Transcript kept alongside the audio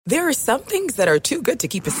There are some things that are too good to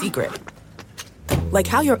keep a secret. Like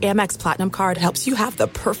how your Amex Platinum card helps you have the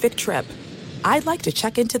perfect trip. I'd like to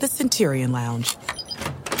check into the Centurion Lounge.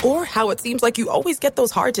 Or how it seems like you always get those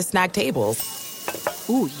hard-to-snag tables.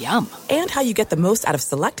 Ooh, yum. And how you get the most out of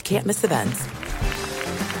select can't-miss events.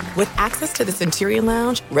 With access to the Centurion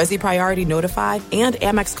Lounge, Resi Priority Notified, and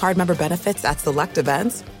Amex card member benefits at select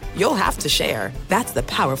events, you'll have to share. That's the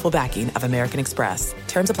powerful backing of American Express.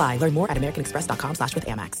 Terms apply. Learn more at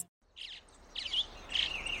americanexpress.com/withAmex.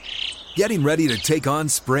 Getting ready to take on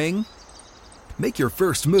spring? Make your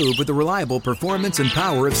first move with the reliable performance and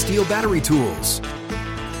power of Steel battery tools.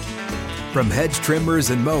 From hedge trimmers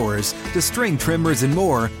and mowers to string trimmers and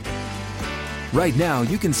more, right now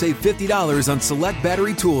you can save $50 on select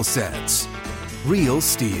battery tool sets. Real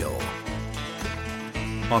Steel.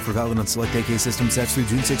 Offer valid on select AK system sets through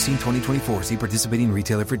June 16, 2024. See participating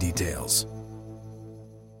retailer for details.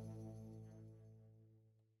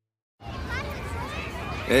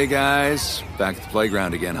 Hey guys, back at the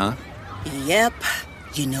playground again, huh? Yep.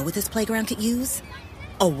 You know what this playground could use?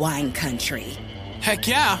 A wine country. Heck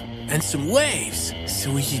yeah, and some waves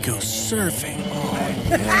so we could go surfing. Oh,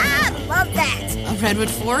 yeah. I love that. A redwood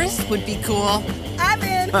forest would be cool. I'm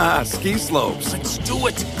in. Ski slopes. Let's do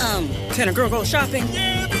it. Can a girl go shopping?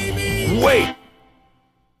 Yeah, baby. Wait!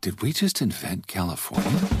 Did we just invent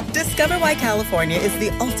California? Discover why California is the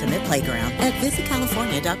ultimate playground at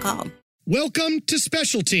visitcalifornia.com. Welcome to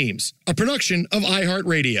Special Teams, a production of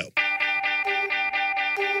iHeartRadio.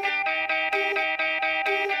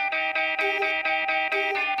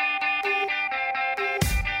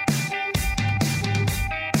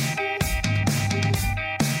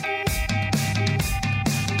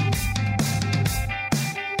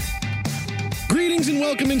 Greetings and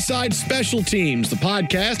welcome inside Special Teams, the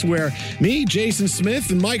podcast where me, Jason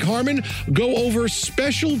Smith, and Mike Harmon go over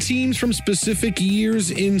special teams from specific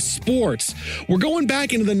years in sports. We're going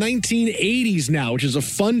back into the 1980s now, which is a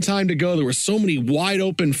fun time to go. There were so many wide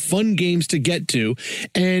open, fun games to get to.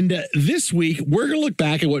 And this week, we're going to look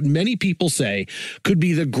back at what many people say could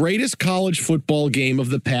be the greatest college football game of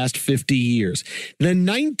the past 50 years. The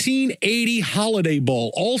 1980 Holiday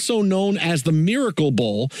Bowl, also known as the Miracle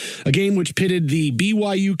Bowl, a game which pitted the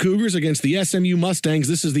BYU Cougars against the SMU Mustangs.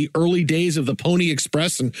 This is the early days of the Pony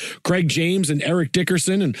Express and Craig James and Eric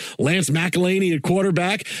Dickerson and Lance McElhaney at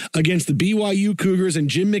quarterback against the BYU Cougars and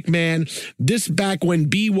Jim McMahon. This back when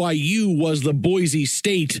BYU was the Boise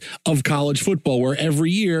State of college football, where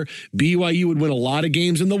every year BYU would win a lot of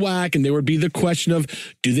games in the WAC, and there would be the question of,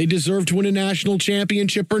 do they deserve to win a national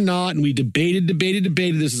championship or not? And we debated.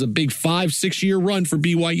 This is a big 5-6 year run for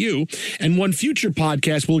BYU. And one future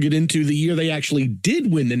podcast, we'll get into the year they actually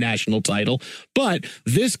did win the national title. But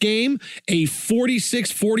this game, a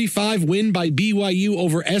 46-45 win by BYU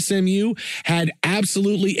over SMU, had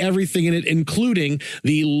absolutely everything in it, including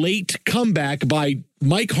the late comeback by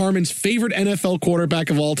Mike Harmon's favorite NFL quarterback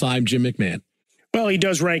of all time, Jim McMahon. Well, he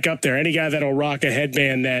does rank up there. Any guy that'll rock a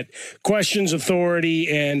headband that questions authority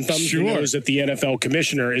and thumbs the nose at the NFL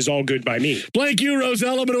commissioner is all good by me. Blank you,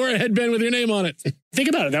 Rosella, but wear a headband with your name on it. Think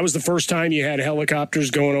about it. That was the first time you had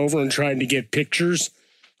helicopters going over and trying to get pictures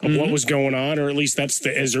of what was going on, or at least that's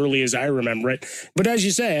as early as I remember it. But as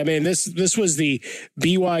you say, I mean, this was the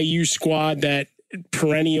BYU squad that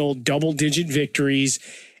perennial double-digit victories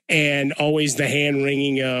and always the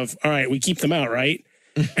hand-wringing of, all right, we keep them out, right?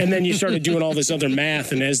 And then you started doing all this other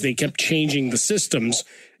math, and as they kept changing the systems,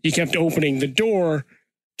 you kept opening the door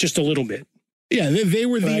just a little bit. Yeah, they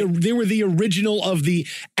were the original of the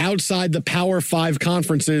outside the Power 5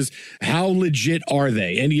 conferences. How legit are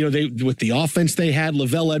they? And they with the offense they had,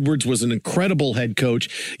 Lavelle Edwards was an incredible head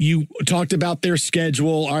coach. You talked about their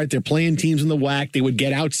schedule. All right, they're playing teams in the WAC. They would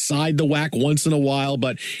get outside the WAC once in a while,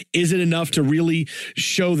 but is it enough to really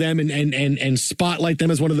show them and spotlight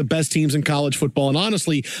them as one of the best teams in college football? And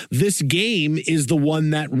honestly, this game is the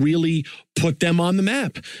one that really put them on the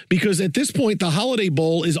map, because at this point, the Holiday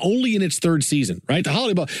Bowl is only in its third season, right? The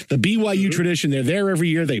Holiday Bowl, the BYU tradition, they're there every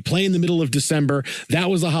year. They play in the middle of December. That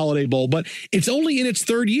was the Holiday Bowl, but it's only in its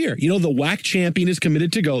third year. The WAC champion is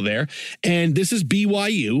committed to go there, and this is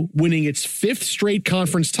BYU winning its 5th straight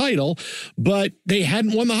conference title, but they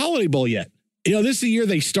hadn't won the Holiday Bowl yet. This is the year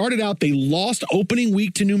they started out, they lost opening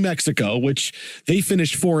week to New Mexico, which they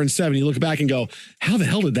finished 4-7. You look back and go, how the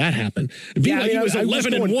hell did that happen? BYU was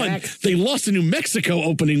 11-1. They lost to New Mexico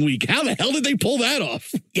opening week. How the hell did they pull that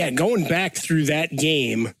off? Yeah, going back through that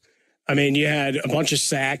game, I mean, you had a bunch of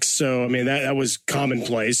sacks, so, I mean, that was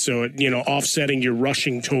commonplace. So, offsetting your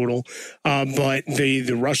rushing total. But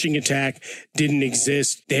the rushing attack didn't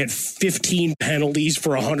exist. They had 15 penalties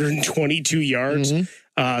for 122 yards.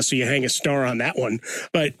 So you hang a star on that one.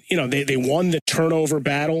 But, they won the turnover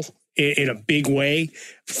battle in a big way,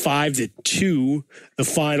 5-2, the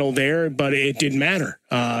final there, but it didn't matter.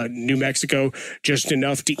 New Mexico, just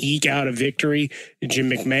enough to eke out a victory. Jim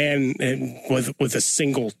McMahon with a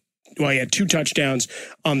single, he had 2 touchdowns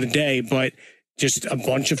on the day, but just a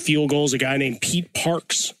bunch of field goals. A guy named Pete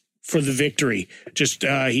Parks for the victory. Just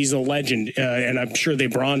he's a legend, and I'm sure they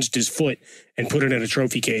bronzed his foot and put it in a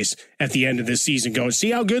trophy case at the end of this season. Going,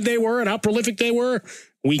 see how good they were and how prolific they were?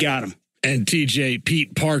 We got them. And TJ,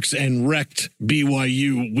 Pete Parks and wrecked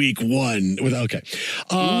BYU week 1. Okay.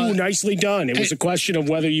 Ooh, nicely done. It was a question of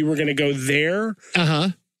whether you were going to go there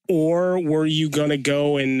or were you going to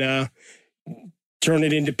go and turn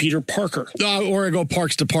it into Peter Parker. Or I go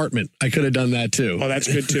Parks Department. I could have done that too. Oh, that's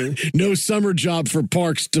good too. No summer job for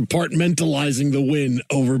Parks departmentalizing the win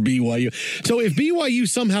over BYU. So if BYU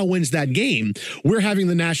somehow wins that game, we're having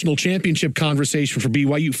the national championship conversation for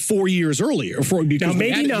BYU 4 years earlier. Now,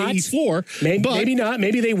 maybe not. Maybe not.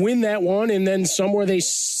 Maybe they win that one and then somewhere they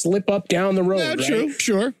slip up down the road. Yeah, right? true,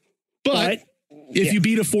 sure. But if you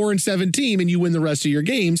beat a 4-7 team and you win the rest of your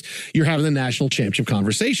games, you're having the national championship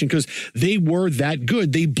conversation because they were that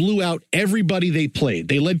good. They blew out everybody they played.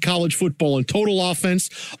 They led college football in total offense,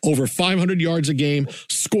 over 500 yards a game,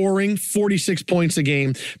 scoring 46 points a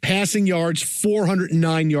game, passing yards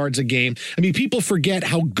 409 yards a game. I mean, people forget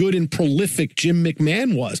how good and prolific Jim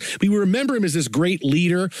McMahon was. We remember him as this great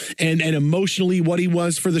leader and emotionally what he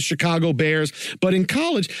was for the Chicago Bears. But in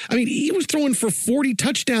college, I mean, he was throwing for 40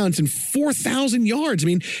 touchdowns and 4,000 yards. I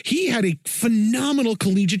mean, he had a phenomenal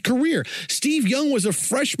collegiate career. Steve Young was a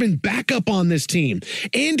freshman backup on this team.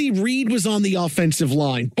 Andy Reid was on the offensive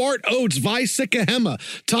line. Bart Oates, Vi Sikahema,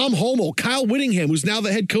 Tom Holmoe, Kyle Whittingham, who's now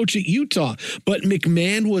the head coach at Utah. But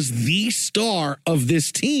McMahon was the star of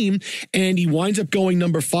this team, and he winds up going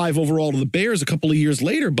number 5 overall to the Bears a couple of years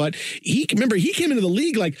later. But he came into the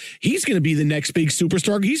league like he's going to be the next big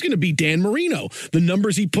superstar. He's going to be Dan Marino. The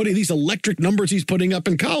numbers he put in, these electric numbers he's putting up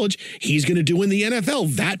in college, he's going to do in the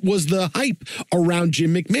NFL. That was the hype around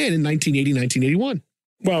Jim McMahon in 1980, 1981.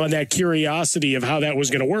 Well, and that curiosity of how that was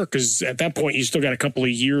going to work, because at that point, you still got a couple of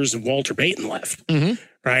years of Walter Payton left,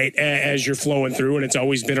 right, as you're flowing through, and it's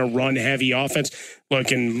always been a run-heavy offense.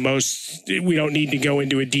 Look, and we don't need to go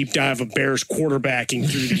into a deep dive of Bears quarterbacking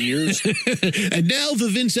through the years. And now the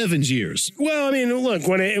Vince Evans years. Well, I mean, look,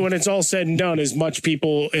 when it's all said and done, as much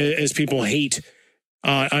people hate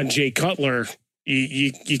on Jay Cutler,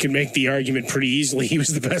 you can make the argument pretty easily. He was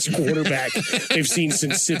the best quarterback they've seen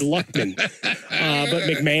since Sid Luckman. But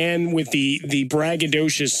McMahon with the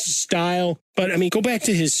braggadocious style. But, I mean, go back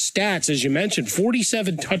to his stats, as you mentioned,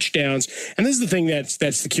 47 touchdowns. And this is the thing that's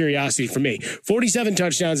the curiosity for me. 47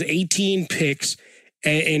 touchdowns, 18 picks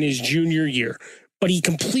in his junior year. But he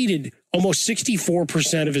completed almost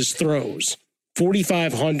 64% of his throws,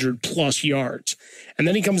 4,500 plus yards. And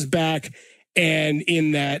then he comes back and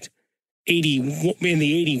in the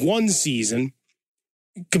 81 season,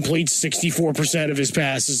 completes 64% of his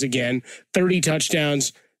passes again, 30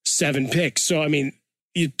 touchdowns, 7 picks. So, I mean,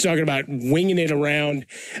 you're talking about winging it around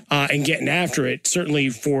and getting after it. Certainly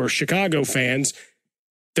for Chicago fans,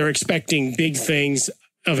 they're expecting big things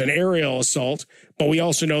of an aerial assault, but we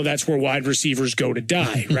also know that's where wide receivers go to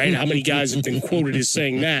die, right? How many guys have been quoted as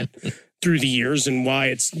saying that through the years, and why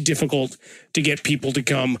it's difficult to get people to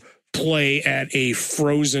come play at a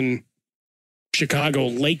frozen Chicago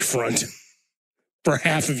lakefront for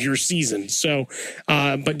half of your season. So,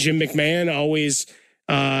 but Jim McMahon, always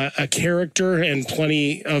a character and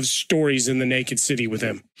plenty of stories in the Naked City with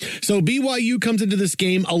him. So BYU comes into this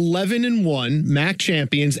game 11-1, MAC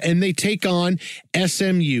champions, and they take on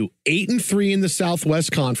SMU, 8-3 in the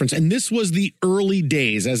Southwest Conference. And this was the early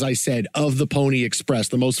days, as I said, of the Pony Express,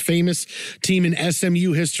 the most famous team in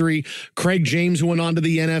SMU history. Craig James, who went on to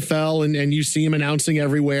the NFL, and you see him announcing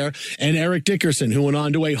everywhere, and Eric Dickerson, who went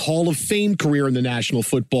on to a Hall of Fame career in the National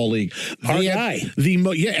Football League. Our guy.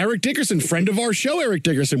 Eric Dickerson, friend of our show, Eric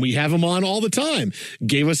Dickerson. We have him on all the time.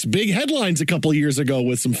 Gave us big headlines a couple of years ago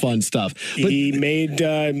with some fun stuff. But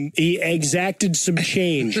he exacted some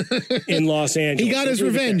change in Los Angeles. He got his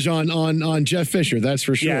revenge on Jeff Fisher, that's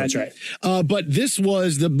for sure. Yeah, that's right. But this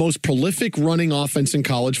was the most prolific running offense in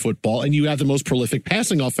college football, and you have the most prolific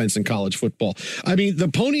passing offense in college football. I mean, the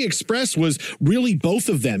Pony Express was really both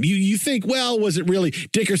of them. You think, well, was it really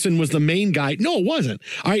Dickerson was the main guy? No, it wasn't.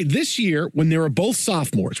 All right, this year, when they were both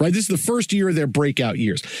sophomores, right, this is the first year of their breakout breakout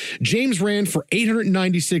years. James ran for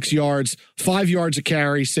 896 yards, 5 yards a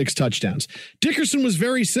carry, 6 touchdowns. Dickerson was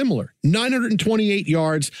very similar, 928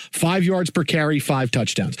 yards, 5 yards per carry, 5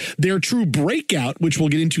 touchdowns. Their true breakout, which we'll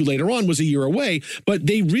get into later on, was a year away, but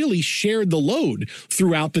they really shared the load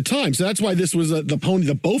throughout the time. So that's why this was the pony,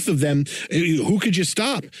 the both of them, who could you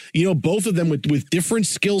stop? Both of them with different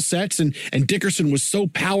skill sets, and Dickerson was so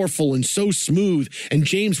powerful and so smooth, and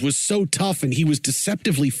James was so tough, and he was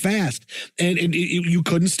deceptively fast, and you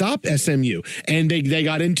couldn't stop SMU. And they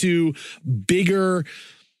got into bigger,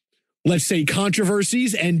 let's say,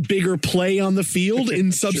 controversies and bigger play on the field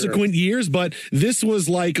in subsequent years. But this was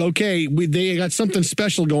like, okay, they got something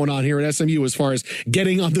special going on here at SMU as far as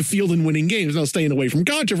getting on the field and winning games. Now, staying away from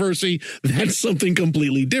controversy, that's something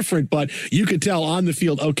completely different. But you could tell on the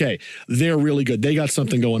field, okay, they're really good. They got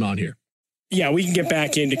something going on here. Yeah, we can get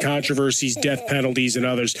back into controversies, death penalties, and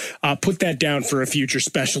others. Put that down for a future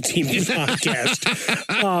special team podcast.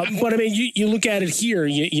 But, I mean, you look at it here.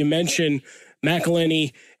 You mentioned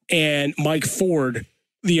McElhenney and Mike Ford,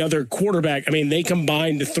 the other quarterback. I mean, they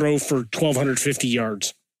combined to throw for 1,250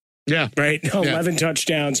 yards. Yeah. Right? 11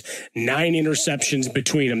 touchdowns, 9 interceptions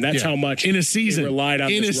between them. That's how much in a season relied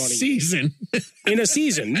on in this a running season. In a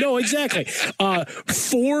season. No, exactly.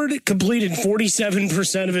 Ford completed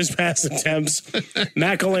 47% of his pass attempts.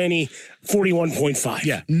 McElhenney, 41.5.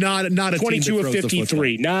 Yeah. Not a 22 of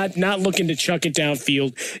 53. Not looking to chuck it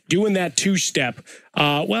downfield, doing that two-step.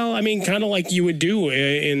 Well, I mean, kind of like you would do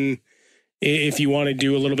if you want to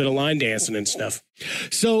do a little bit of line dancing and stuff.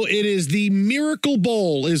 So it is the Miracle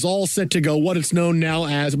Bowl is all set to go. What it's known now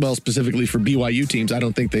as, well, specifically for BYU teams. I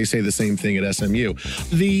don't think they say the same thing at SMU.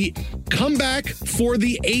 The comeback for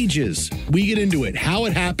the ages. We get into it, how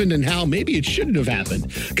it happened and how maybe it shouldn't have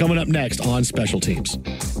happened. Coming up next on Special Teams.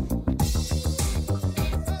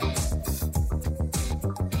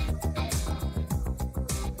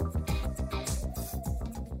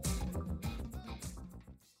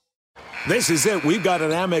 This is it. We've got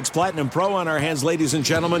an Amex Platinum Pro on our hands, ladies and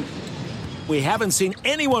gentlemen. We haven't seen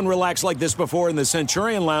anyone relax like this before in the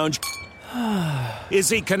Centurion Lounge. Is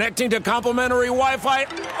he connecting to complimentary Wi-Fi?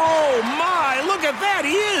 Oh, my. Look at that.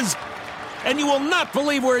 He is. And you will not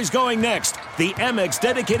believe where he's going next. The Amex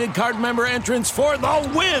dedicated card member entrance for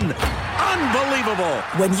the win. Unbelievable.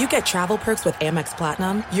 When you get travel perks with Amex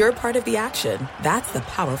Platinum, you're part of the action. That's the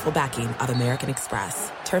powerful backing of American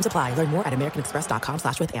Express. Terms apply. Learn more at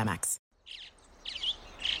americanexpress.com/withAmex.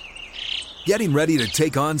 Getting ready to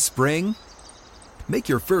take on spring? Make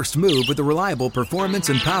your first move with the reliable performance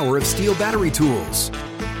and power of Steel battery tools.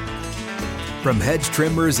 From hedge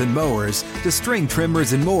trimmers and mowers to string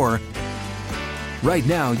trimmers and more, right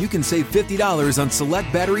now you can save $50 on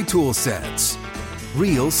select battery tool sets.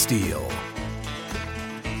 Real Steel.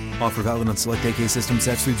 Offer valid on select AK system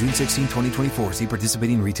sets through June 16, 2024. See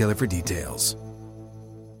participating retailer for details.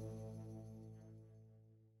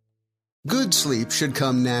 Good sleep should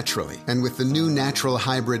come naturally, and with the new Natural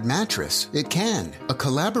Hybrid mattress, it can. A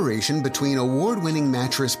collaboration between award-winning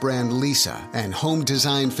mattress brand Leesa and home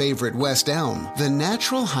design favorite West Elm, the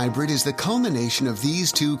Natural Hybrid is the culmination of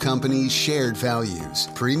these two companies' shared values: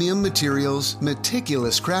 premium materials,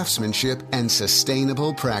 meticulous craftsmanship, and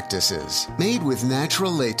sustainable practices. Made with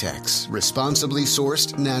natural latex, responsibly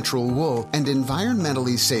sourced natural wool, and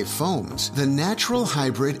environmentally safe foams, the Natural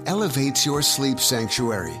Hybrid elevates your sleep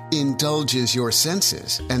sanctuary, indulges your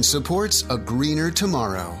senses, and supports a greener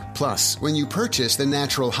tomorrow. Plus, when you purchase the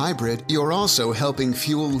Natural Hybrid, you're also helping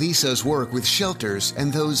fuel Leesa's work with shelters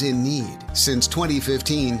and those in need. Since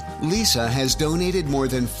 2015, Leesa has donated more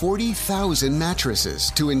than 40,000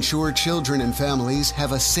 mattresses to ensure children and families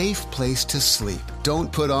have a safe place to sleep.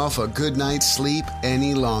 Don't put off a good night's sleep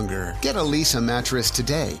any longer. Get a Leesa mattress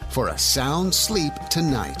today for a sound sleep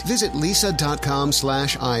tonight. Visit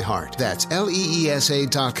leesa.com/iHeart. That's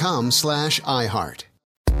LEESA.com/iHeart.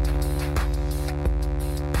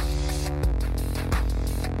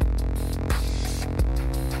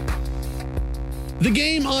 The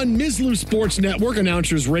game on Mizlou Sports Network,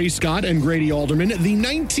 announcers Ray Scott and Grady Alderman, the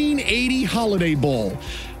 1980 Holiday Bowl,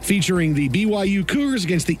 featuring the BYU Cougars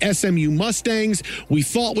against the SMU Mustangs. We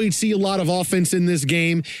thought we'd see a lot of offense in this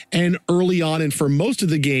game, and early on, and for most of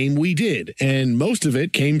the game, we did. And most of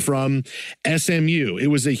it came from SMU.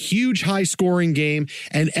 It was a huge high-scoring game,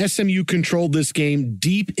 and SMU controlled this game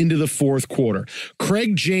deep into the fourth quarter.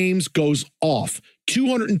 Craig James goes off.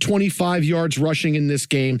 225 yards rushing in this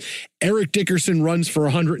game. Eric Dickerson runs for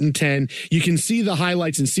 110. You can see the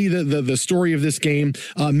highlights and see the story of this game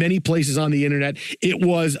many places on the internet. It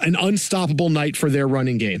was an unstoppable night for their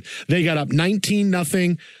running game. They got up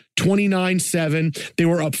 19-0. 29-7. They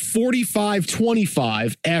were up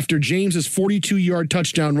 45-25 after James's 42-yard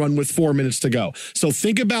touchdown run with 4 minutes to go. So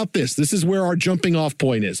think about this. This is where our jumping off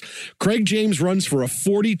point is. Craig James runs for a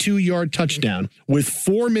 42-yard touchdown with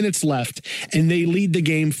 4 minutes left, and they lead the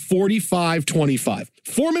game 45-25.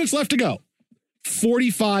 4 minutes left to go.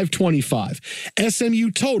 45-25.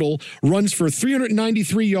 SMU total runs for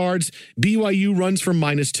 393 yards. BYU runs for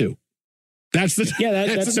 -2. That's the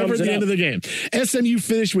number at the end of the game. SMU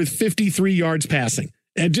finished with 53 yards passing.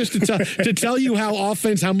 And just to tell you how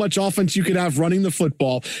much offense you could have running the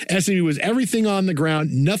football, SMU was everything on the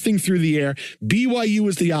ground, nothing through the air. BYU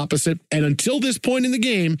was the opposite. And until this point in the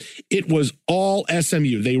game, it was all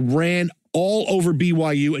SMU. They ran all over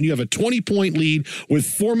BYU, and you have a 20-point lead with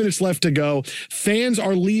 4 minutes left to go. Fans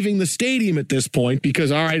are leaving the stadium at this point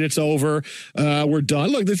because, all right, it's over. We're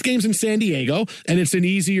done. Look, this game's in San Diego, and it's an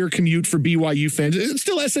easier commute for BYU fans. It's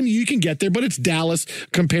still SMU. You can get there, but it's Dallas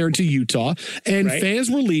compared to Utah. And fans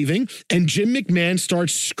were leaving, and Jim McMahon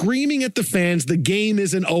starts screaming at the fans, the game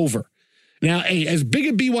isn't over. Now, hey, as big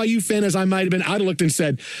a BYU fan as I might have been, I'd have looked and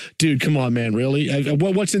said, dude, come on, man, really?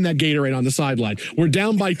 What's in that Gatorade on the sideline? We're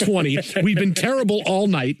down by 20. We've been terrible all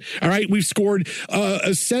night. All right, we've scored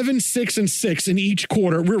 7, 6, and 6 in each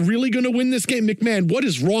quarter. We're really going to win this game. McMahon, what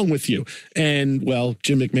is wrong with you? And, well,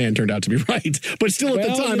 Jim McMahon turned out to be right. But still at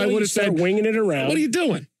the time, I would have said, winging it around. What are you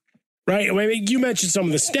doing? Right. I mean, you mentioned some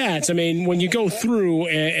of the stats. I mean, when you go through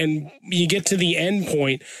and you get to the end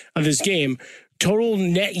point of this game, total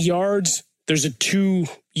net yards, there's a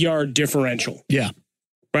 2-yard differential. Yeah.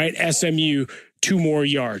 Right? SMU, 2 more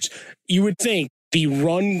yards. You would think the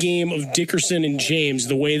run game of Dickerson and James,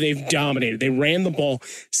 the way they've dominated, they ran the ball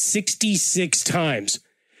 66 times.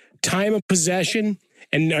 Time of possession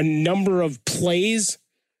and a number of plays,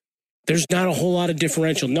 there's not a whole lot of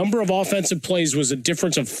differential. Number of offensive plays was a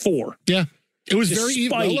difference of 4. Yeah. It was very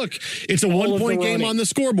even. Well, look, it's a 1-point game on the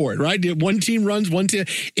scoreboard, right? One team runs, one team.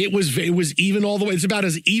 It was even all the way. It's about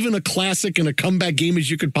as even a classic and a comeback game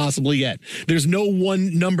as you could possibly get. There's no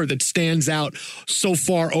one number that stands out so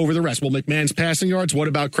far over the rest. Well, McMahon's passing yards. What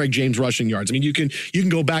about Craig James rushing yards? I mean, you can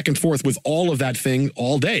go back and forth with all of that thing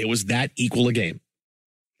all day. It was that equal a game.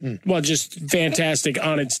 Well, just fantastic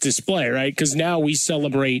on its display, right? Because now we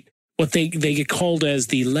celebrate what they get called as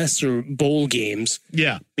the lesser bowl games.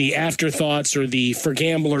 Yeah. The afterthoughts or the for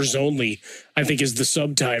gamblers only, I think, is the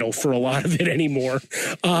subtitle for a lot of it anymore.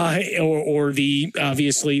 Or the,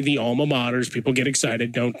 obviously, the alma maters. People get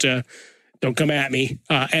excited. Don't come at me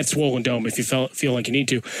at Swollen Dome if you feel like you need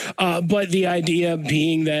to. But the idea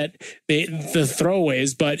being that the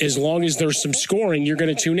throwaways, but as long as there's some scoring, you're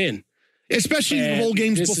going to tune in. Especially the bowl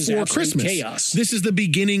games before Christmas. Chaos. This is the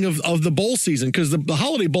beginning of the bowl season because the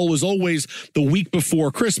Holiday Bowl was always the week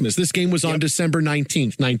before Christmas. This game was on December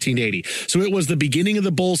 19th, 1980. So it was the beginning of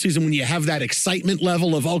the bowl season when you have that excitement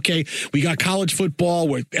level of, okay, we got college football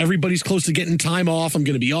where everybody's close to getting time off. I'm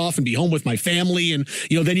going to be off and be home with my family. And,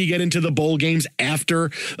 then you get into the bowl games after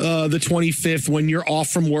the 25th when you're off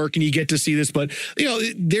from work and you get to see this. But,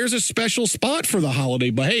 there's a special spot for the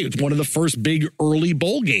Holiday. But, hey, it's one of the first big early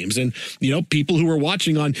bowl games. And, people who are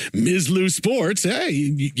watching on Ms. Lou Sports, hey,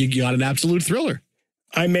 you got an absolute thriller.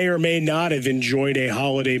 I may or may not have enjoyed a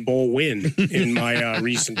Holiday Bowl win in my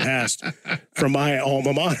recent past from my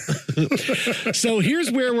alma mater. So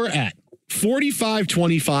here's where we're at.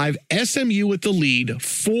 45-25, SMU with the lead,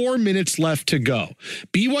 4 minutes left to go.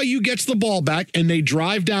 BYU gets the ball back, and they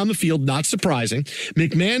drive down the field, not surprising.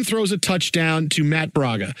 McMahon throws a touchdown to Matt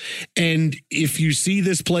Braga. And if you see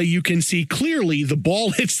this play, you can see clearly the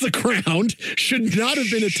ball hits the ground, should not have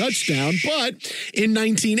been a touchdown. But in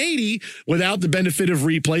 1980, without the benefit of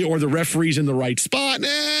replay or the referees in the right spot,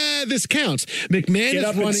 this counts. McMahon Get is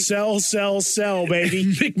up running. And sell, baby.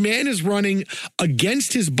 McMahon is running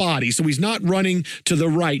against his body, so he's not running to the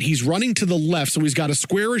right. He's running to the left, so he's got to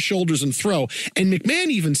square his shoulders and throw. And McMahon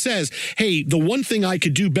even says, hey, the one thing I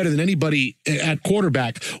could do better than anybody at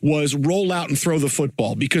quarterback was roll out and throw the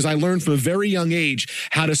football because I learned from a very young age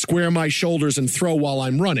how to square my shoulders and throw while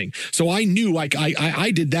I'm running. So I knew I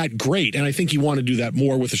did that great, and I think he wanted to do that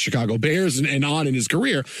more with the Chicago Bears and on in his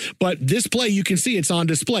career. But this play, you can see it's on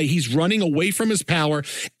display. He's running away from his power,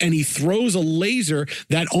 and he throws a laser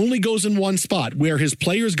that only goes in one spot where his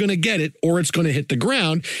player's going to get it or it's going to hit the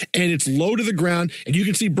ground, and it's low to the ground, and you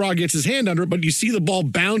can see Braga gets his hand under it, but you see the ball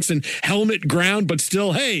bounce and helmet ground, but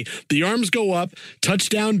still, hey, the arms go up,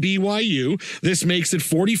 touchdown BYU. This makes it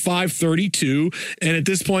 45-32, and at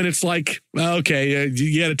this point, it's like, okay,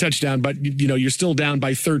 you had a touchdown, but, you're still down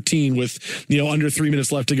by 13 with, under 3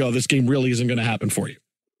 minutes left to go. This game really isn't going to happen for you.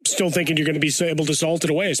 still thinking you're going to be able to salt it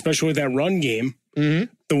away, especially with that run game. The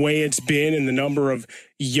way it's been and the number of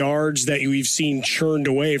yards that we've seen churned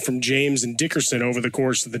away from James and Dickerson over the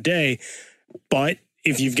course of the day. But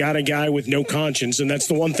if you've got a guy with no conscience, and that's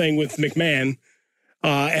the one thing with McMahon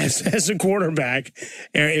as a quarterback,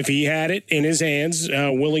 if he had it in his hands,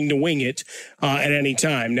 willing to wing it at any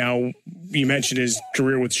time. Now, you mentioned his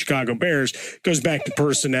career with the Chicago Bears. Goes back to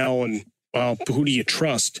personnel and, well, who do you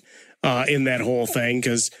trust in that whole thing?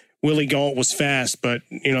 Because Willie Gault was fast, but,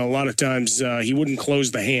 a lot of times he wouldn't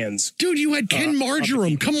close the hands. Dude, you had Ken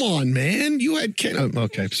Marjoram. Come on, man. You had Ken. Oh,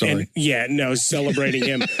 okay, sorry. Celebrating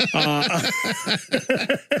him.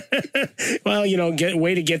 Well,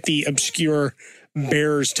 way to get the obscure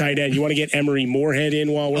Bears tight end. You want to get Emery Moorhead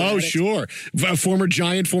in while we're at it? Sure. Former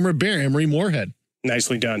Giant, former Bear, Emery Moorhead.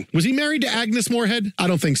 Nicely done. Was he married to Agnes Moorhead? I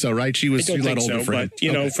don't think so, right? She was a lot older for him.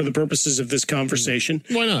 But, for the purposes of this conversation,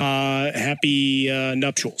 why not? Happy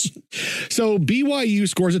nuptials. So BYU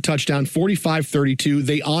scores a touchdown, 45-32.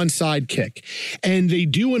 They onside kick. And they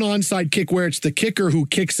do an onside kick where it's the kicker who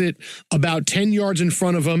kicks it about 10 yards in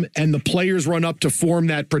front of him, and the players run up to form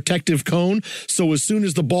that protective cone. So as soon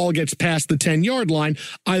as the ball gets past the 10-yard line,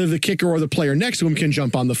 either the kicker or the player next to him can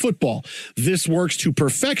jump on the football. This works to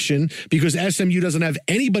perfection because SMU doesn't have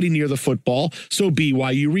anybody near the football, so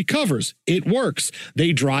BYU recovers. It works.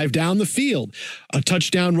 They drive down the field. A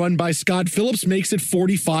touchdown run by Scott Phillips makes it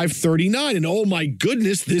 45-39, and oh my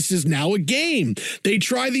goodness, this is now a game. They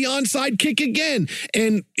try the onside kick again,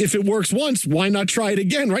 and if it works once, why not try it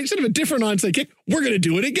again, right? Instead of a different onside kick, we're going to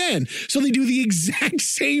do it again. So they do the exact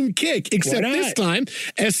same kick, except this time,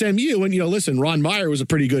 SMU, and listen, Ron Meyer was a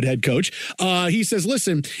pretty good head coach. He says,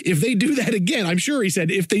 listen, if they do that again, I'm sure he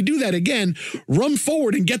said, if they do that again, run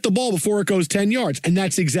forward and get the ball before it goes 10 yards. And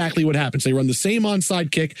that's exactly what happens. They run the same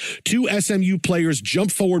onside kick. 2 SMU players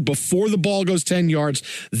jump forward before the ball goes 10 yards.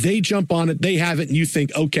 They jump on it. They have it. And you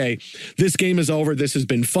think, okay, this game is over. This has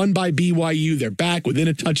been fun by BYU. They're back within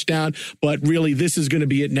a touchdown. But really, this is going to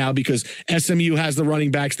be it now because SMU has the running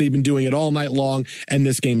backs. They've been doing it all night long. And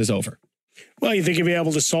this game is over. Well, you think you'll be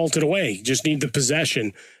able to salt it away. You just need the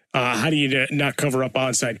possession. How do you not cover up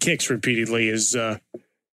onside kicks repeatedly is...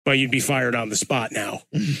 Well, you'd be fired on the spot now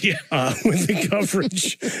with the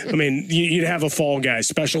coverage. I mean, you'd have a fall guy.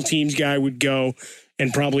 Special teams guy would go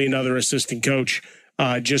and probably another assistant coach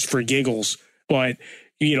just for giggles. But,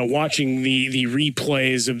 watching the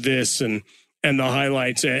replays of this and the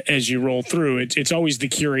highlights as you roll through, it's always the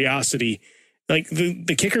curiosity. Like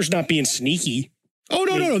the kicker's not being sneaky. Oh,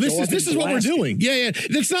 no. This is what we're doing. Yeah.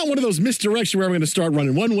 It's not one of those misdirection where I'm going to start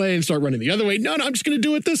running one way and start running the other way. No, I'm just going to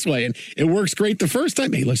do it this way. And it works great the first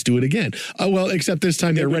time. Hey, let's do it again. Well, except this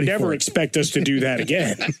time they're ready for it. They never expect us to do that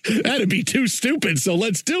again. That'd be too stupid. So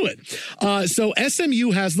let's do it. So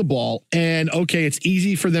SMU has the ball. And, okay, it's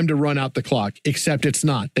easy for them to run out the clock, except it's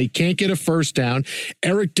not. They can't get a first down.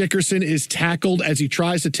 Eric Dickerson is tackled as he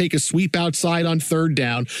tries to take a sweep outside on 3rd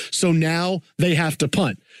down. So now they have to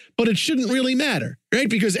punt. But it shouldn't really matter, right?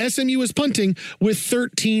 Because SMU is punting with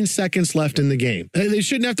 13 seconds left in the game. They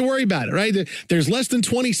shouldn't have to worry about it, right? There's less than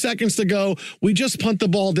 20 seconds to go. We just punt the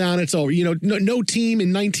ball down. It's over. No team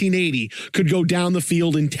in 1980 could go down the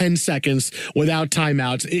field in 10 seconds without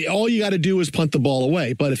timeouts. All you got to do is punt the ball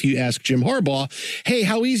away. But if you ask Jim Harbaugh, hey,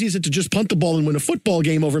 how easy is it to just punt the ball and win a football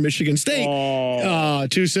game over Michigan State?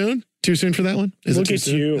 Too soon? Too soon for that one? Look at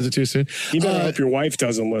you. Is it too soon? You better hope your wife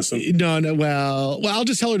doesn't listen. No. Well, I'll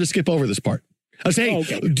just tell her to skip over this part. I'll say,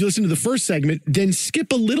 listen to the first segment, then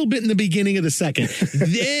skip a little bit in the beginning of the second,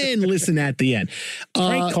 then listen at the end.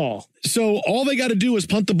 Great call. So all they got to do is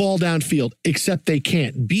punt the ball downfield, except they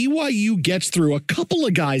can't. BYU gets through, a couple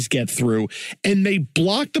of guys get through, and they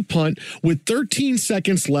block the punt with 13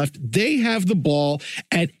 seconds left. They have the ball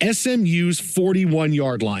at SMU's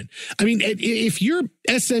 41-yard line. I mean, if you're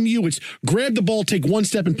SMU, it's grab the ball, take one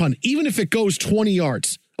step and punt, even if it goes 20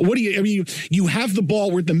 yards. You have the ball.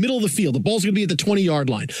 We're at the middle of the field. The ball's going to be at the 20-yard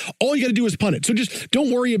line. All you got to do is punt it. So just don't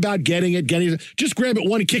worry about getting it. Just grab it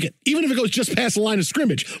one and kick it. Even if it goes just past the line of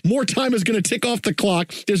scrimmage, more time is going to tick off the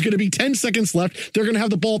clock. There's going to be 10 seconds left. They're going to have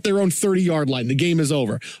the ball at their own 30-yard line. The game is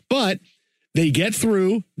over. But they get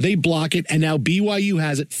through, they block it, and now BYU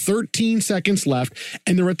has it, 13 seconds left,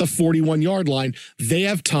 and they're at the 41-yard line. They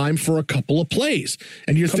have time for a couple of plays.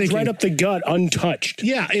 And you're thinking right up the gut, untouched.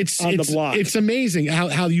 Yeah, it's the block. It's amazing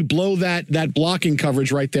how you blow that blocking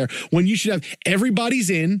coverage right there. When you should have everybody's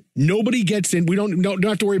in, nobody gets in. We don't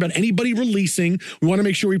have to worry about anybody releasing. We want to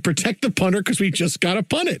make sure we protect the punter because we just got to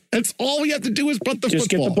punt it. That's all we have to do is punt the football. Just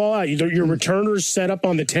get the ball out. Your returner's set up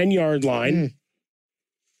on the 10-yard line.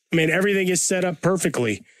 I mean, everything is set up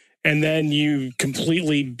perfectly. and then you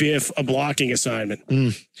completely biff a blocking assignment.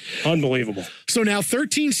 Unbelievable. So now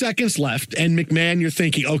 13 seconds left, and McMahon, you're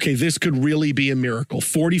thinking, okay, this could really be a miracle.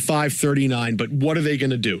 45-39, but what are they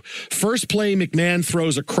going to do? First play, McMahon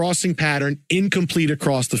throws a crossing pattern, incomplete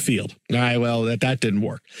across the field. All right, well, that didn't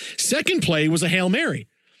work. Second play was a Hail Mary.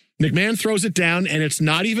 McMahon throws it down, and it's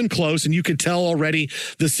not even close, and you could tell already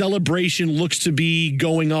the celebration looks to be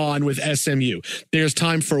going on with SMU. There's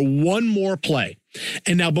time for one more play.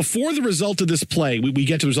 And now before the result of this play, we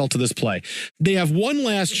get to the result of this play, they have one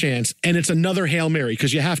last chance, and it's another Hail Mary,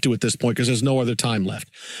 because you have to at this point because there's no other time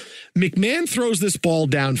left. McMahon throws this ball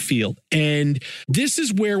downfield, and this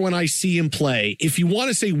is where when I see him play, if you want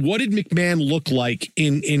to say what did McMahon look like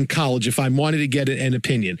in college, if I wanted to get an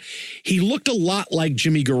opinion, he looked a lot like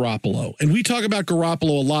Jimmy Garoppolo. And we talk about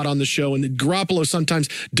Garoppolo a lot on the show, and Garoppolo sometimes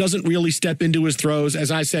doesn't really step into his throws. As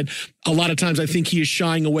I said, a lot of times I think he is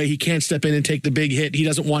shying away. He can't step in and take the big hit. He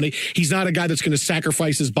doesn't want to. He's not a guy that's going to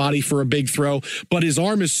sacrifice his body for a big throw, but his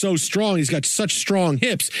arm is so strong. He's got such strong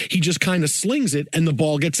hips. He just kind of slings it, and the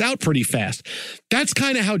ball gets out pretty fast. That's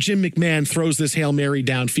kind of how Jim McMahon throws this Hail Mary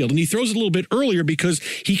downfield. And he throws it a little bit earlier because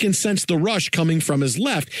he can sense the rush coming from his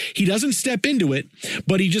left. He doesn't step into it,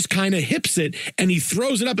 but he just kind of hips it and he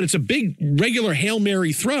throws it up. And it's a big regular Hail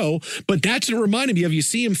Mary throw, but that's what it reminded me of. You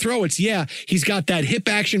see him throw, he's got that hip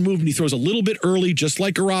action move and he throws a little bit early, just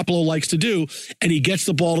like Garoppolo likes to do, and he gets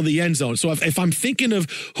the ball to the end zone. So if I'm thinking of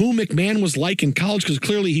who McMahon was like in college, because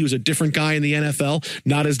clearly he was a different guy in the NFL,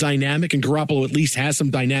 not as dynamic, and Garoppolo at least has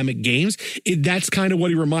some dynamic games. That's kind of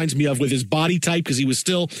what he reminds me of with his body type, because he was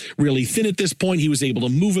still really thin at this point. He was able to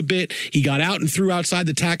move a bit. He got out and threw outside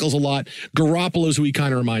the tackles a lot. Garoppolo's who he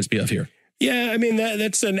kind of reminds me of here. Yeah, I mean,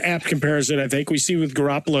 that's an apt comparison. I think we see with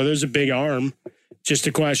Garoppolo, there's a big arm. Just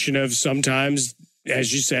a question of sometimes,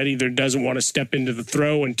 as you said, either doesn't want to step into the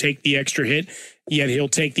throw and take the extra hit, yet he'll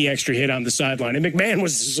take the extra hit on the sideline. And McMahon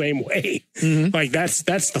was the same way. Like that's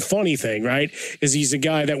the funny thing, right? Is he's a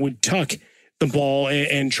guy that would tuck the ball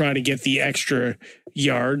and try to get the extra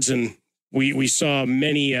yards. And we saw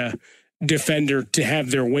many defender to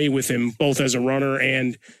have their way with him, both as a runner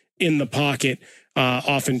and in the pocket,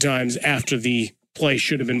 oftentimes after the play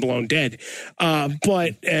should have been blown dead.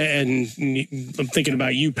 But I'm thinking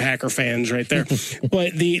about you Packer fans right there.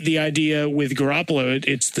 But the idea with Garoppolo,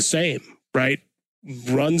 it's the same, right?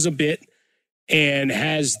 Runs a bit and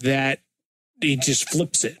has that, he just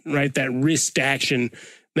flips it, right? That wrist action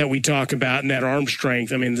that we talk about and that arm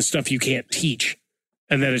strength. I mean, the stuff you can't teach.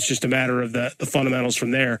 And then it's just a matter of the fundamentals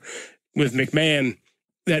from there. With McMahon,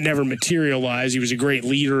 that never materialized. He was a great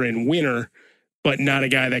leader and winner, but not a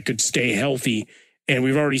guy that could stay healthy. And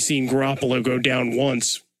we've already seen Garoppolo go down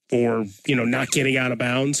once for, not getting out of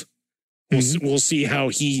bounds. We'll see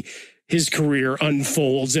how his career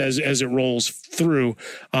unfolds as it rolls through.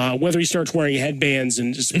 Whether he starts wearing headbands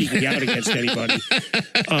and speaking out against anybody.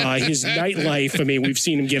 His nightlife, I mean, we've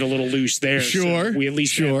seen him get a little loose there. Sure. So we at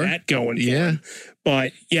least have that going for him.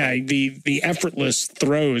 But yeah, the effortless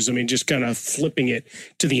throws, I mean, just kind of flipping it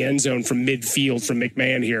to the end zone from midfield from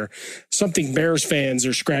McMahon here. Something Bears fans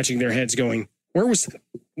are scratching their heads going, where was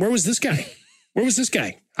this guy? Where was this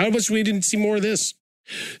guy? How much we didn't see more of this?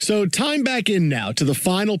 So time back in now to the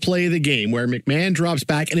final play of the game where McMahon drops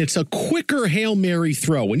back, and it's a quicker Hail Mary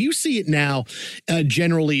throw. When you see it now,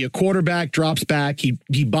 generally a quarterback drops back.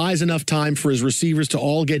 He buys enough time for his receivers to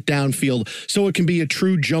all get downfield so it can be a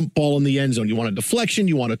true jump ball in the end zone. You want a deflection.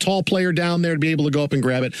 You want a tall player down there to be able to go up and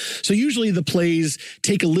grab it. So usually the plays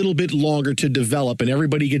take a little bit longer to develop, and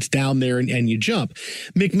everybody gets down there and you jump.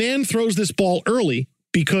 McMahon throws this ball early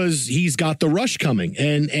because he's got the rush coming,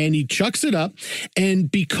 and he chucks it up.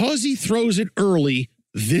 And because he throws it early,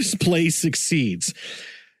 this play succeeds.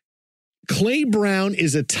 Clay Brown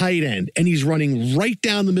is a tight end, and he's running right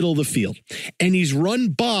down the middle of the field. And he's run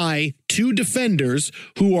by two defenders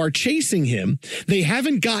who are chasing him. They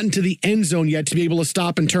haven't gotten to the end zone yet to be able to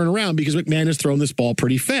stop and turn around because McMahon has thrown this ball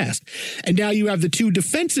pretty fast. And now you have the two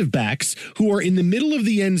defensive backs who are in the middle of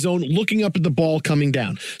the end zone looking up at the ball coming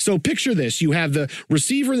down. So picture this. You have the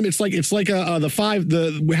receiver. It's like how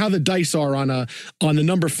the dice are on the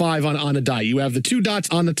number 5 on a die. You have the two dots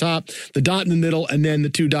on the top, the dot in the middle, and then the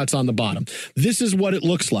two dots on the bottom. This is what it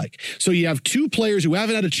looks like. So you have two players who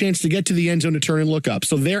haven't had a chance to get to the end zone to turn and look up.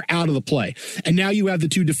 So they're out of the the play. And now you have the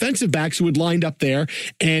two defensive backs who had lined up there,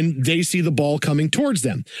 and they see the ball coming towards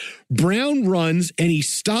them. Brown runs, and he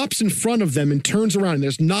stops in front of them and turns around, and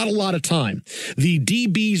there's not a lot of time. The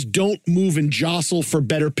DBs don't move and jostle for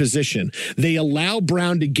better position. They allow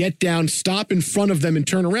Brown to get down, stop in front of them, and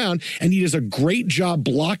turn around, and he does a great job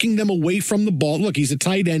blocking them away from the ball. Look, he's a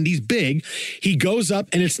tight end. He's big. He goes up,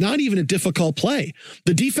 and it's not even a difficult play.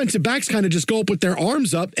 The defensive backs kind of just go up with their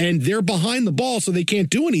arms up, and they're behind the ball, so they can't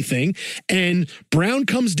do anything. And Brown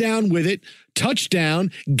comes down with it.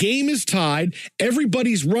 Touchdown, game is tied,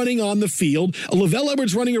 everybody's running on the field. Lavelle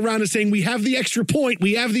Edwards running around and saying, we have the extra point,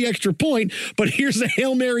 but here's a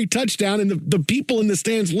Hail Mary touchdown, and the people in the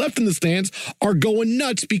stands, left in the stands, are going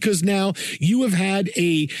nuts because now you have had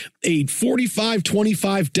a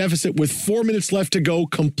 45-25 deficit with 4 minutes left to go,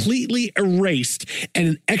 completely erased, and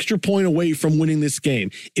an extra point away from winning this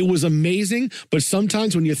game. It was amazing, but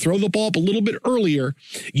sometimes when you throw the ball up a little bit earlier,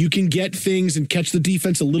 you can get things and catch the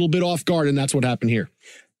defense a little bit off guard, and that's what happened here.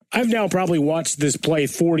 I've now probably watched this play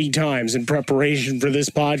 40 times in preparation for this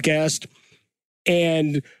podcast,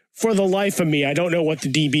 and for the life of me, I don't know what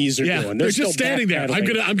the DBs are doing. They're just standing there.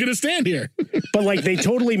 I'm gonna stand here. But like they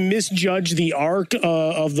totally misjudge the arc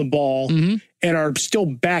of the ball and are still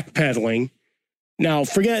backpedaling. Now,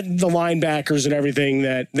 forget the linebackers and everything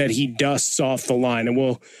that he dusts off the line, and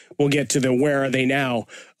we'll get to the where are they now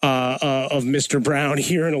of Mr. Brown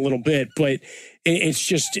here in a little bit. But it's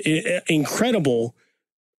just incredible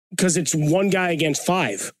because it's one guy against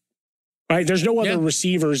five, right? There's no other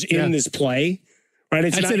receivers in this play, right?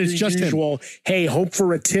 It's not it's just usual, hey, hope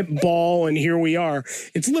for a tip ball, and here we are.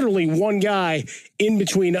 It's literally one guy in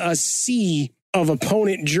between a sea of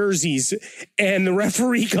opponent jerseys, and the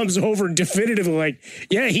referee comes over definitively like,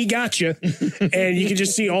 yeah, he got you. And you can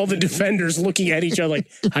just see all the defenders looking at each other like,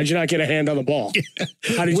 how'd you not get a hand on the ball?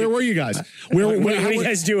 Where were you guys? What are you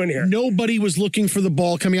guys doing here? Nobody was looking for the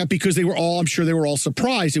ball coming out because I'm sure they were all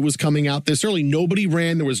surprised it was coming out this early. Nobody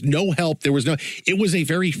ran. There was no help. It was a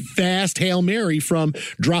very fast Hail Mary from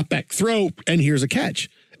drop back throw, and here's a catch.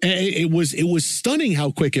 It was stunning how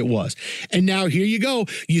quick it was. And now here you go.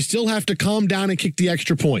 You still have to calm down and kick the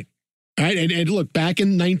extra point. All right. And look, back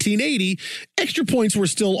in 1980, extra points were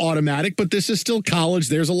still automatic, but this is still college.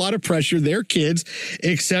 There's a lot of pressure. They're kids,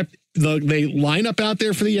 except they line up out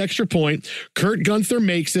there for the extra point. Kurt Gunther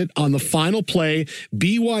makes it on the final play.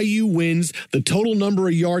 BYU wins. The total number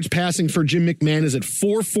of yards passing for Jim McMahon is at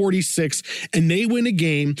 446, and they win a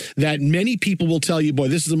game that many people will tell you, boy,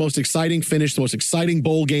 this is the most exciting finish, the most exciting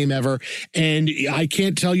bowl game ever, and I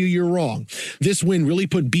can't tell you you're wrong. This win really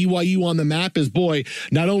put BYU on the map as, boy,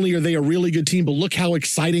 not only are they a really good team, but look how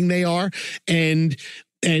exciting they are, and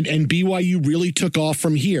BYU really took off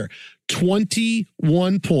from here.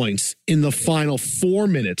 21 points in the final 4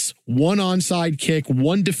 minutes, one onside kick,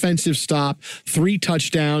 one defensive stop, 3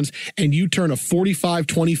 touchdowns, and you turn a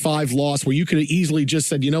 45-25 loss where you could have easily just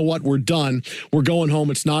said, you know what, we're done. We're going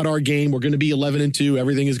home. It's not our game. We're going to be 11-2.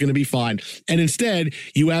 Everything is going to be fine. And instead,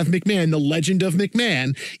 you have McMahon, the legend of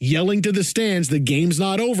McMahon, yelling to the stands, the game's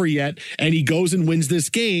not over yet, and he goes and wins this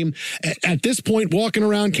game. At this point, walking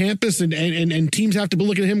around campus and teams have to be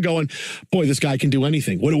looking at him going, boy, this guy can do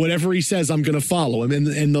anything. Whatever he says, I'm going to follow him.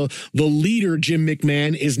 And the leader, Jim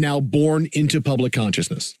McMahon, is now born into public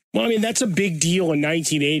consciousness. Well, I mean, that's a big deal in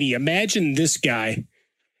 1980. Imagine this guy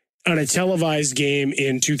on a televised game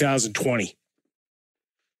in 2020,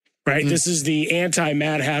 right? This is the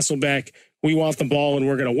anti-Matt Hasselbeck, we want the ball and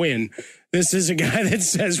we're going to win. This is a guy that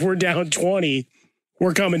says we're down 20.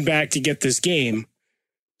 We're coming back to get this game.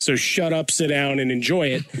 So shut up, sit down, and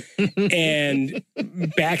enjoy it. And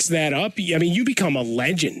backs that up. I mean, you become a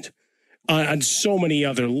legend on so many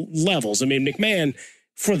other levels. I mean, McMahon,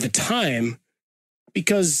 for the time,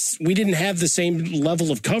 because we didn't have the same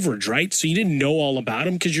level of coverage, right? So you didn't know all about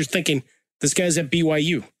him because you're thinking, this guy's at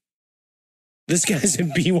BYU. This guy's at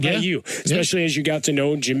BYU, especially as you got to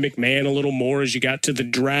know Jim McMahon a little more, as you got to the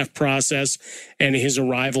draft process and his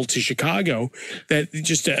arrival to Chicago, that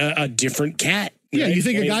just a different cat. Yeah, you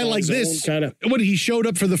think a guy like this, he showed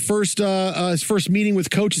up for the his first meeting with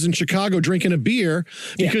coaches in Chicago drinking a beer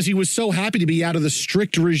because he was so happy to be out of the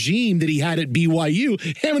strict regime that he had at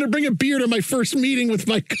BYU. Having to bring a beer to my first meeting with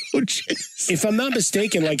my coaches. If I'm not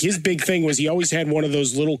mistaken, like his big thing was he always had one of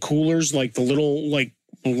those little coolers, like the little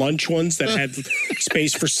lunch ones that had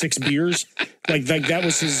space for 6 beers. Like that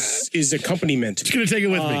was his accompaniment. Just gonna take it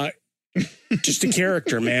with me. Just a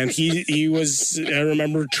character, man. He was, I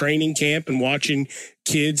remember training camp and watching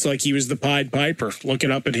kids like he was the Pied Piper,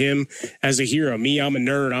 looking up at him as a hero. Me, I'm a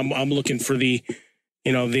nerd. I'm looking for the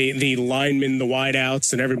the linemen, the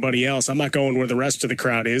wideouts, and everybody else. I'm not going where the rest of the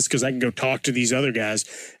crowd is because I can go talk to these other guys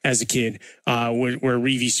as a kid, where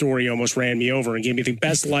Reeve Sori almost ran me over and gave me the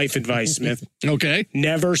best life advice, Smith. Okay.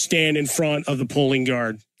 Never stand in front of the pulling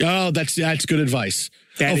guard. Oh, that's good advice.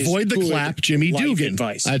 Avoid the clap, Jimmy Dugan.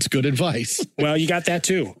 Advice. That's good advice. Well, you got that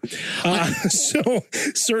too. So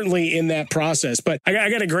certainly in that process. But I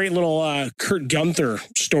got a great little Kurt Gunther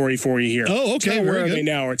story for you here. Oh, okay. So where are they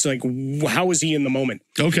now? It's like, how was he in the moment?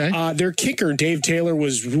 Okay. Their kicker, Dave Taylor,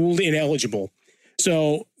 was ruled ineligible.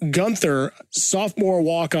 So Gunther, sophomore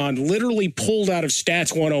walk-on, literally pulled out of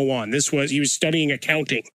Stats 101. He was studying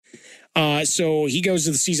accounting. So he goes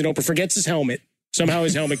to the season opener, forgets his helmet. Somehow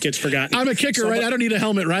his helmet gets forgotten. I'm a kicker, right? I don't need a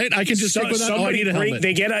helmet, right? I can just stick with that. Oh, I need a helmet.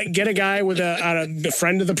 They get a guy with a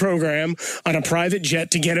friend of the program on a private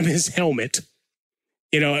jet to get him his helmet.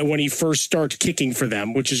 When he first starts kicking for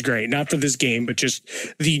them, which is great. Not for this game, but just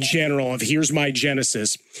the general of here's my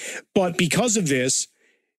genesis. But because of this,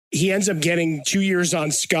 he ends up getting 2 years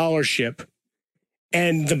on scholarship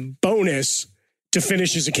and the bonus to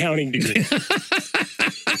finish his accounting degree.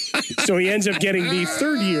 So he ends up getting the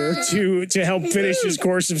third year to help finish his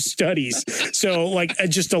course of studies. So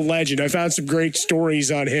just a legend. I found some great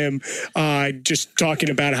stories on him, just talking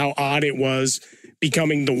about how odd it was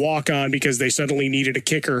becoming the walk-on because they suddenly needed a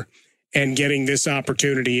kicker and getting this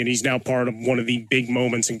opportunity. And he's now part of one of the big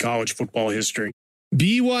moments in college football history.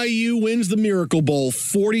 BYU wins the Miracle Bowl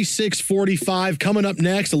 46-45. Coming up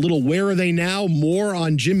next, a little Where Are They Now? More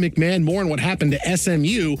on Jim McMahon, more on what happened to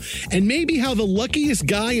SMU, and maybe how the luckiest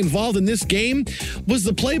guy involved in this game was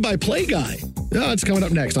the play-by-play guy. Oh, it's coming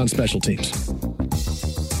up next on Special Teams.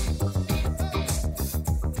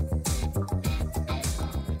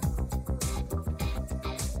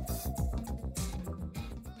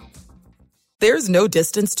 There's no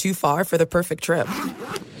distance too far for the perfect trip.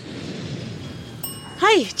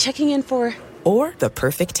 Hi, checking in for... Or the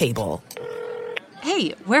perfect table.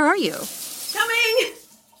 Hey, where are you? Coming!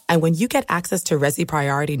 And when you get access to Resi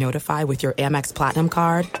Priority Notify with your Amex Platinum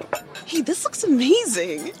card... Hey, this looks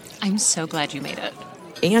amazing. I'm so glad you made it.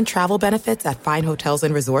 And travel benefits at fine hotels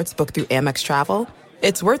and resorts booked through Amex Travel,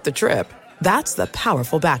 it's worth the trip. That's the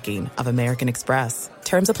powerful backing of American Express.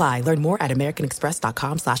 Terms apply. Learn more at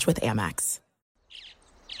americanexpress.com/withAmex.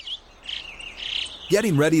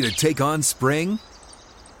 Getting ready to take on spring?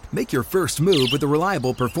 Make your first move with the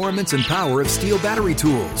reliable performance and power of Steel battery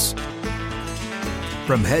tools.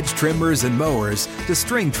 From hedge trimmers and mowers to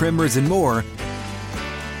string trimmers and more,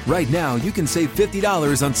 right now you can save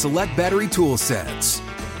 $50 on select battery tool sets.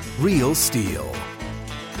 Real Steel.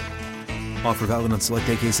 Offer valid on select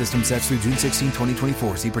AK system sets through June 16,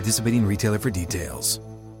 2024. See participating retailer for details.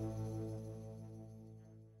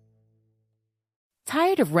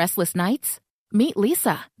 Tired of restless nights? Meet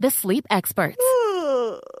Leesa, the sleep experts.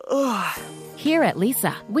 Here at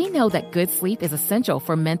Leesa, we know that good sleep is essential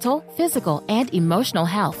for mental, physical, and emotional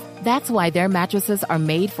health. That's why their mattresses are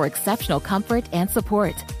made for exceptional comfort and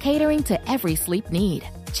support, catering to every sleep need.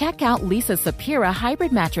 Check out Leesa's Sapira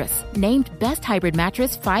Hybrid Mattress, named Best Hybrid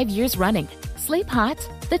Mattress 5 years running. Sleep hot?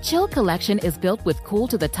 The Chill Collection is built with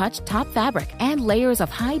cool-to-the-touch top fabric and layers of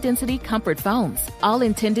high-density comfort foams, all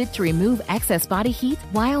intended to remove excess body heat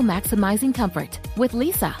while maximizing comfort. With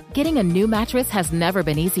Leesa, getting a new mattress has never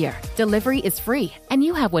been easier. Delivery is free, and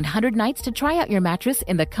you have 100 nights to try out your mattress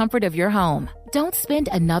in the comfort of your home. Don't spend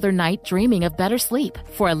another night dreaming of better sleep.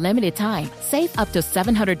 For a limited time, save up to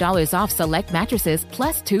 $700 off select mattresses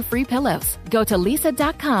plus 2 free pillows. Go to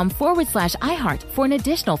leesa.com/iHeart for an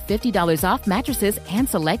additional $50 off mattresses and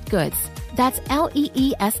select goods. That's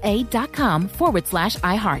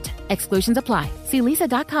LEESA.com/iHeart. Exclusions apply. See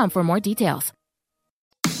leesa.com for more details.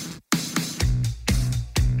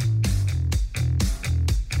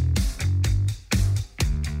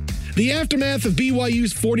 The aftermath of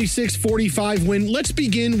BYU's 46-45 win, let's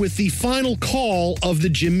begin with the final call of the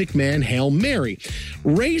Jim McMahon Hail Mary.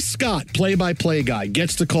 Ray Scott, play-by-play guy,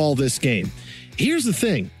 gets to call this game. Here's the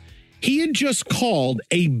thing. He had just called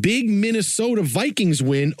a big Minnesota Vikings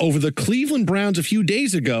win over the Cleveland Browns a few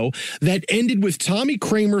days ago that ended with Tommy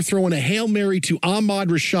Kramer throwing a Hail Mary to Ahmad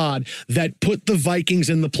Rashad that put the Vikings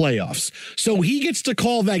in the playoffs. So he gets to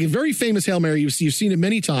call that a very famous Hail Mary. You've seen it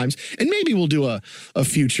many times, and maybe we'll do a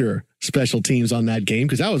future special teams on that game